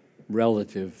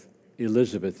relative,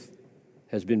 Elizabeth,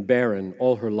 has been barren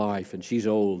all her life, and she's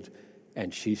old,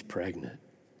 and she's pregnant.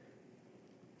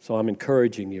 So I'm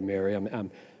encouraging you, Mary.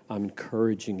 I'm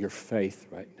encouraging your faith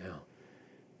right now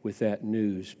with that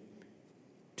news.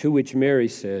 To which Mary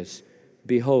says,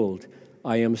 "Behold,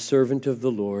 I am a servant of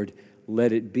the Lord.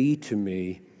 Let it be to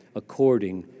me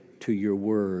according to your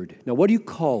word." Now, what do you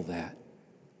call that?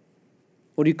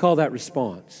 What do you call that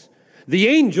response? The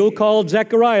angel called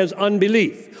Zechariah's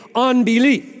unbelief.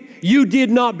 Unbelief. You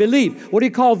did not believe. What do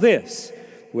you call this?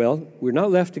 Well, we're not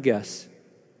left to guess.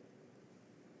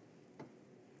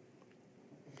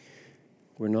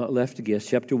 We're not left to guess.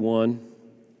 Chapter 1,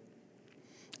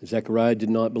 Zechariah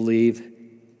did not believe.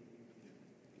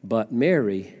 But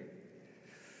Mary,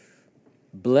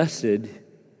 blessed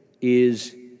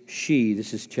is she.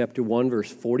 This is chapter 1,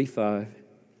 verse 45.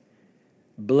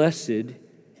 Blessed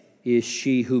is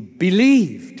she who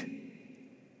believed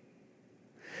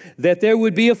that there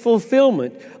would be a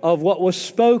fulfillment of what was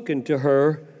spoken to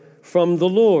her from the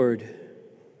Lord.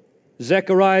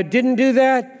 Zechariah didn't do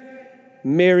that.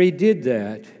 Mary did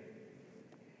that.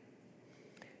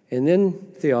 And then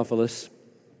Theophilus,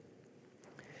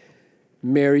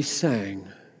 Mary sang.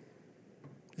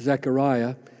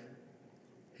 Zechariah,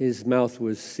 his mouth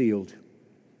was sealed.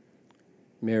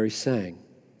 Mary sang.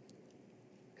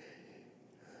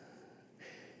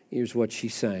 Here's what she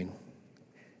sang.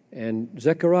 And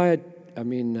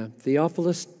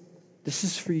Theophilus, this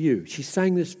is for you. She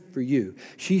sang this for you.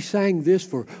 She sang this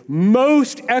for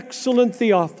most excellent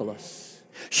Theophilus.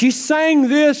 She sang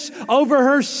this over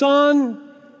her son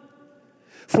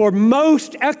for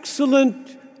most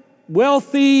excellent,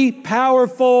 wealthy,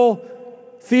 powerful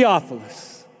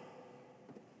Theophilus.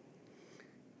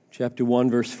 Chapter 1,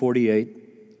 verse 48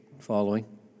 following.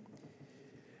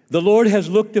 The Lord has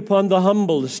looked upon the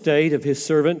humble estate of his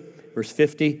servant. Verse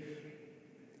 50.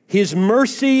 His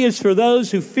mercy is for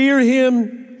those who fear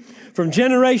him from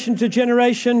generation to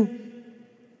generation.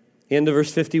 End of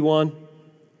verse 51.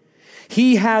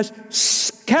 He has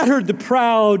scattered the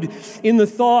proud in the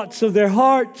thoughts of their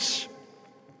hearts.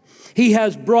 He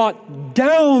has brought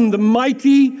down the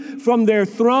mighty from their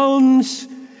thrones.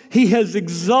 He has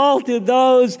exalted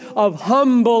those of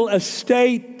humble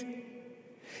estate.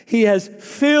 He has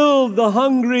filled the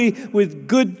hungry with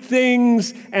good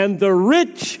things, and the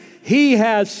rich he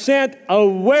has sent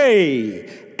away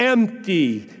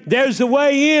empty. There's a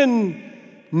way in,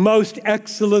 most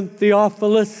excellent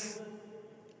Theophilus.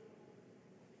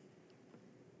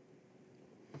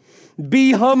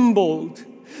 Be humbled,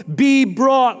 be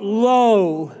brought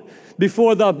low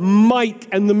before the might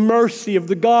and the mercy of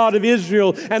the God of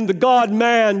Israel and the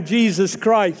God-man, Jesus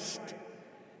Christ.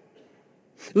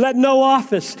 Let no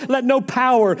office, let no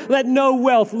power, let no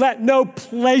wealth, let no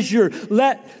pleasure,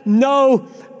 let no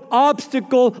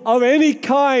obstacle of any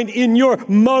kind in your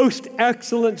most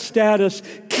excellent status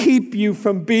keep you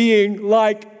from being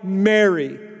like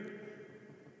Mary.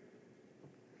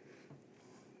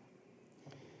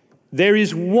 There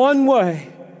is one way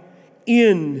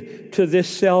into this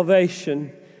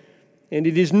salvation, and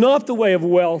it is not the way of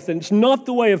wealth, and it's not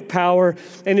the way of power,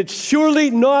 and it's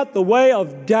surely not the way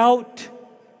of doubt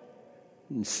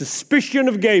and suspicion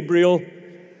of Gabriel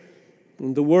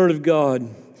and the Word of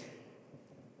God.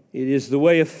 It is the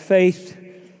way of faith.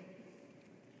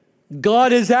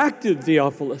 God is active,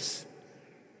 Theophilus.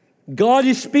 God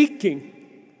is speaking.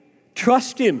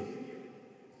 Trust Him.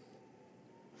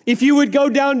 If you would go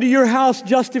down to your house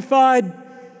justified,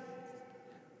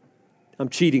 I'm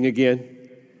cheating again.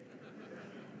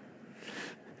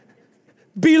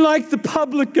 Be like the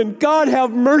publican. God,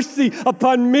 have mercy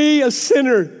upon me, a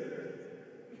sinner.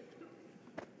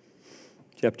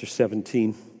 Chapter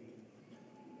 17.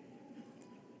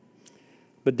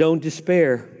 But don't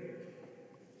despair.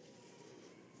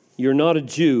 You're not a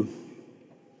Jew.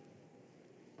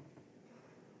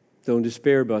 Don't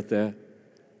despair about that.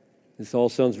 This all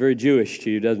sounds very Jewish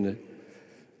to you, doesn't it?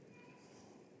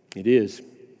 It is.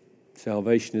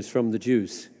 Salvation is from the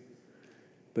Jews.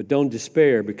 But don't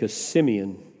despair, because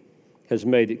Simeon has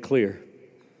made it clear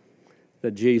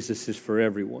that Jesus is for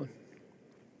everyone.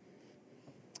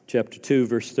 Chapter 2,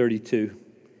 verse 32.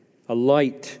 A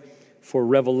light for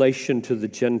revelation to the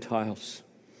Gentiles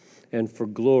and for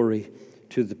glory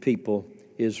to the people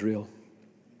Israel.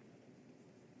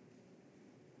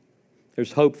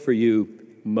 There's hope for you,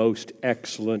 most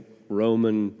excellent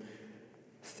Roman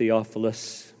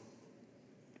Theophilus.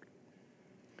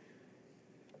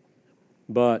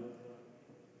 But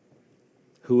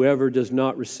whoever does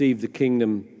not receive the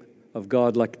kingdom of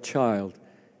God like a child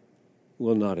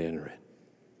will not enter it.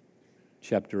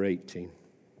 Chapter 18.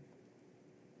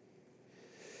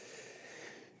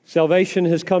 Salvation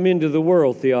has come into the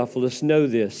world, Theophilus. Know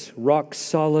this. Rock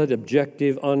solid,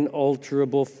 objective,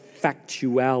 unalterable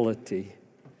factuality.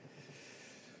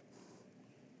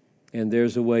 And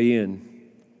there's a way in.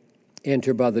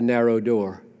 Enter by the narrow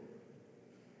door.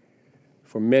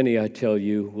 For many, I tell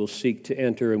you, will seek to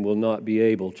enter and will not be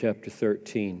able. Chapter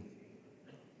 13.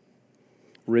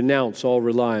 Renounce all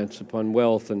reliance upon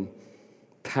wealth and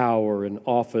power and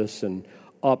office and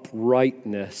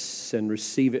uprightness and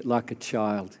receive it like a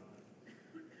child,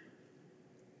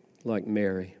 like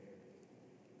Mary.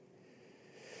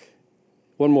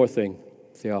 One more thing,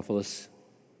 Theophilus.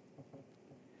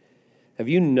 Have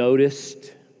you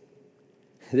noticed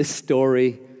this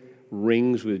story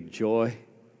rings with joy?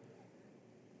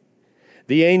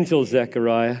 The angel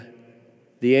Zechariah,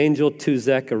 the angel to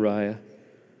Zechariah,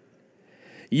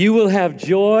 you will have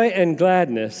joy and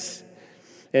gladness,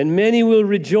 and many will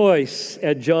rejoice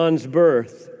at John's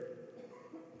birth.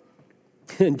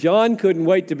 And John couldn't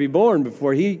wait to be born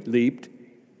before he leaped.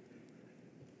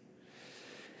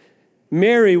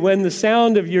 Mary, when the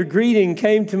sound of your greeting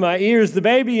came to my ears, the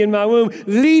baby in my womb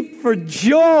leaped for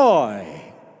joy.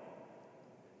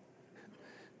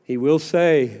 He will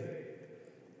say,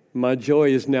 my joy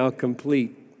is now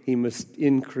complete. He must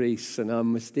increase and I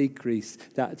must decrease.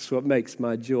 That's what makes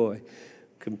my joy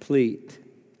complete.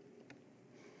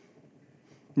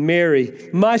 Mary,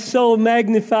 my soul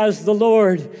magnifies the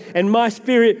Lord, and my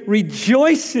spirit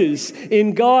rejoices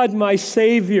in God my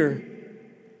Savior.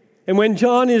 And when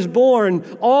John is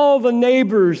born, all the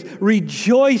neighbors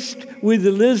rejoiced with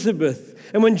Elizabeth.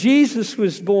 And when Jesus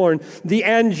was born, the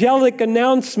angelic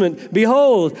announcement,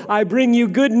 behold, I bring you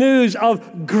good news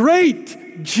of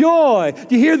great joy.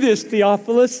 Do you hear this,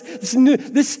 Theophilus?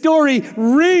 This story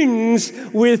rings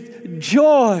with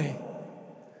joy.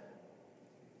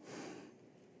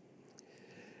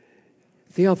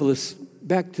 Theophilus,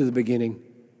 back to the beginning.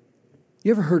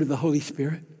 You ever heard of the Holy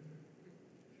Spirit?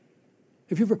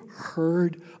 Have you ever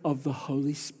heard of the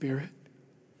Holy Spirit?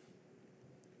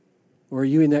 Or are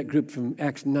you in that group from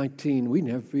Acts 19? We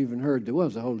never even heard there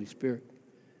was a Holy Spirit.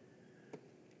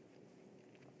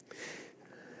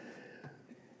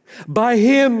 By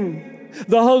him,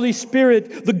 the Holy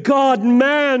Spirit, the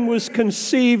God-man was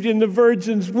conceived in the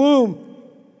virgin's womb.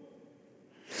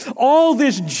 All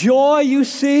this joy you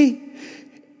see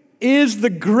is the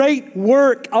great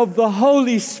work of the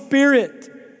Holy Spirit.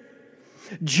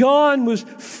 John was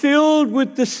filled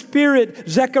with the Spirit.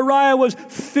 Zechariah was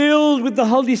filled with the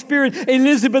Holy Spirit.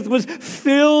 Elizabeth was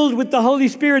filled with the Holy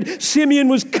Spirit. Simeon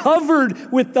was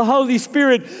covered with the Holy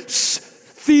Spirit.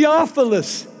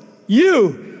 Theophilus,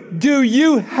 do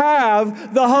you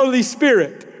have the Holy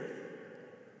Spirit?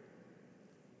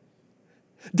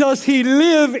 Does he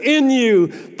live in you,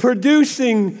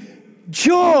 producing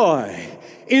joy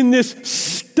in this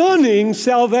stunning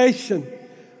salvation?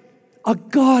 A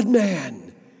God-man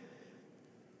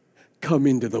come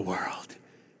into the world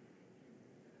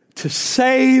to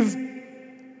save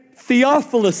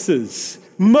Theophilus's,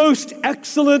 most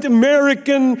excellent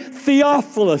American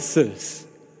Theophilus's,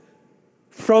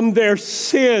 from their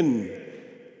sin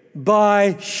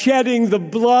by shedding the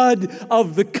blood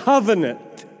of the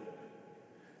covenant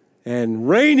and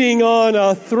reigning on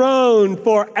a throne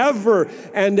forever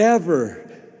and ever.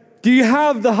 Do you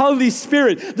have the Holy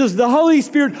Spirit? Does the Holy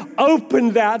Spirit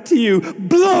open that to you,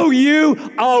 blow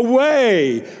you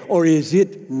away? Or is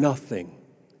it nothing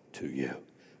to you?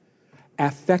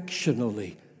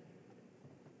 Affectionally,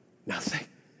 nothing.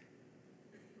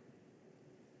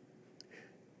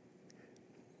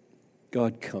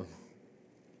 God, come.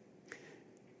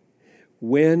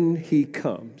 when he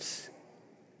comes,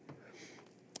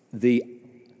 the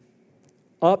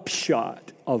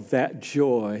upshot of that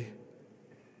joy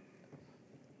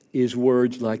is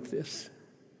words like this: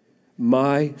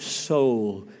 my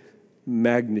soul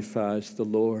magnifies the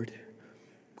Lord,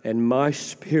 and my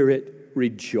spirit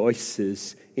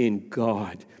rejoices in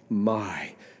God,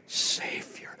 my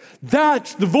Savior.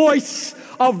 That's the voice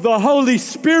of the Holy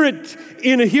Spirit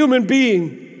in a human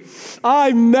being.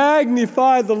 I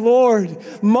magnify the Lord.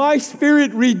 My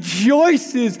spirit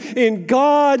rejoices in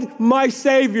God, my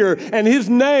Savior, and his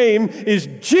name is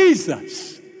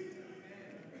Jesus.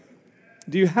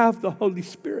 Do you have the Holy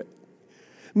Spirit?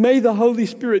 May the Holy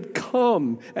Spirit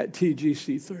come at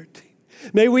TGC 13.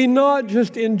 May we not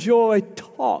just enjoy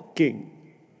talking.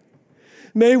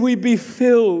 May we be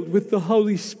filled with the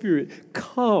Holy Spirit.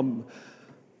 Come,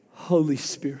 Holy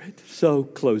Spirit. So,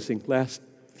 closing, last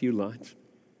few lines.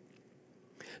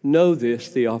 Know this,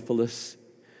 Theophilus,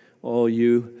 all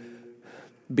you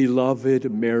beloved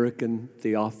American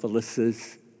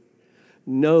Theophiluses.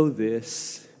 Know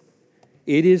this.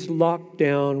 It is locked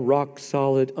down, rock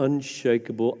solid,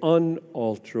 unshakable,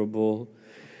 unalterable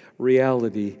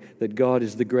reality that God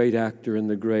is the great actor and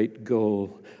the great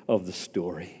goal of the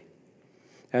story.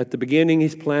 At the beginning,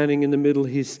 he's planning. In the middle,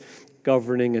 he's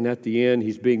governing. And at the end,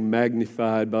 he's being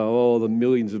magnified by all the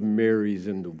millions of Marys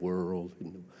in the world.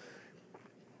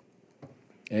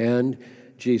 And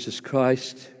Jesus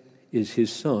Christ is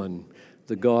his Son,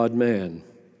 the God-man.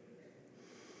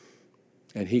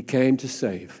 And he came to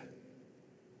save.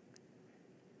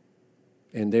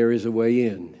 And there is a way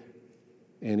in.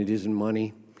 And it isn't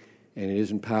money. And it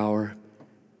isn't power.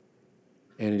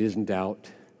 And it isn't doubt.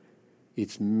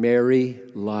 It's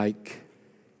Mary-like,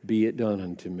 be it done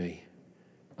unto me.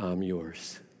 I'm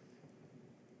yours.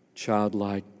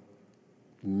 Childlike,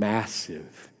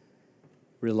 massive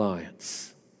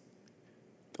reliance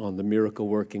on the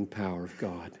miracle-working power of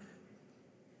God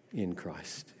in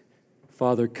Christ.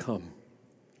 Father, come.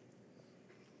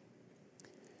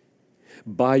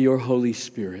 By your Holy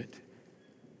Spirit,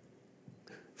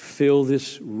 fill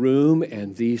this room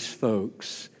and these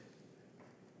folks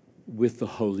with the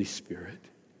Holy Spirit.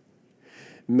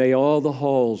 May all the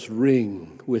halls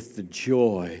ring with the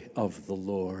joy of the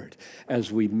Lord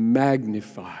as we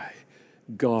magnify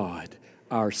God,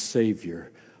 our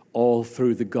Savior, all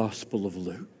through the Gospel of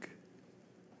Luke.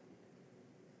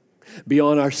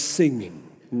 Beyond our singing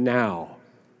now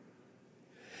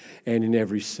and in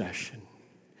every session.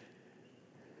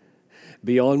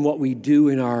 Beyond what we do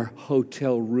in our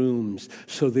hotel rooms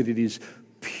so that it is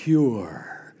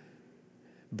pure.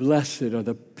 Blessed are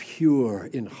the pure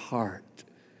in heart.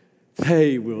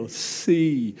 They will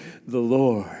see the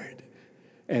Lord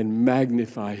and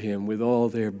magnify him with all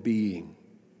their being.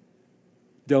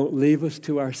 Don't leave us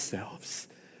to ourselves.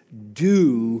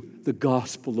 Do the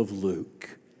Gospel of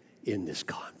Luke in this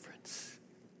conference.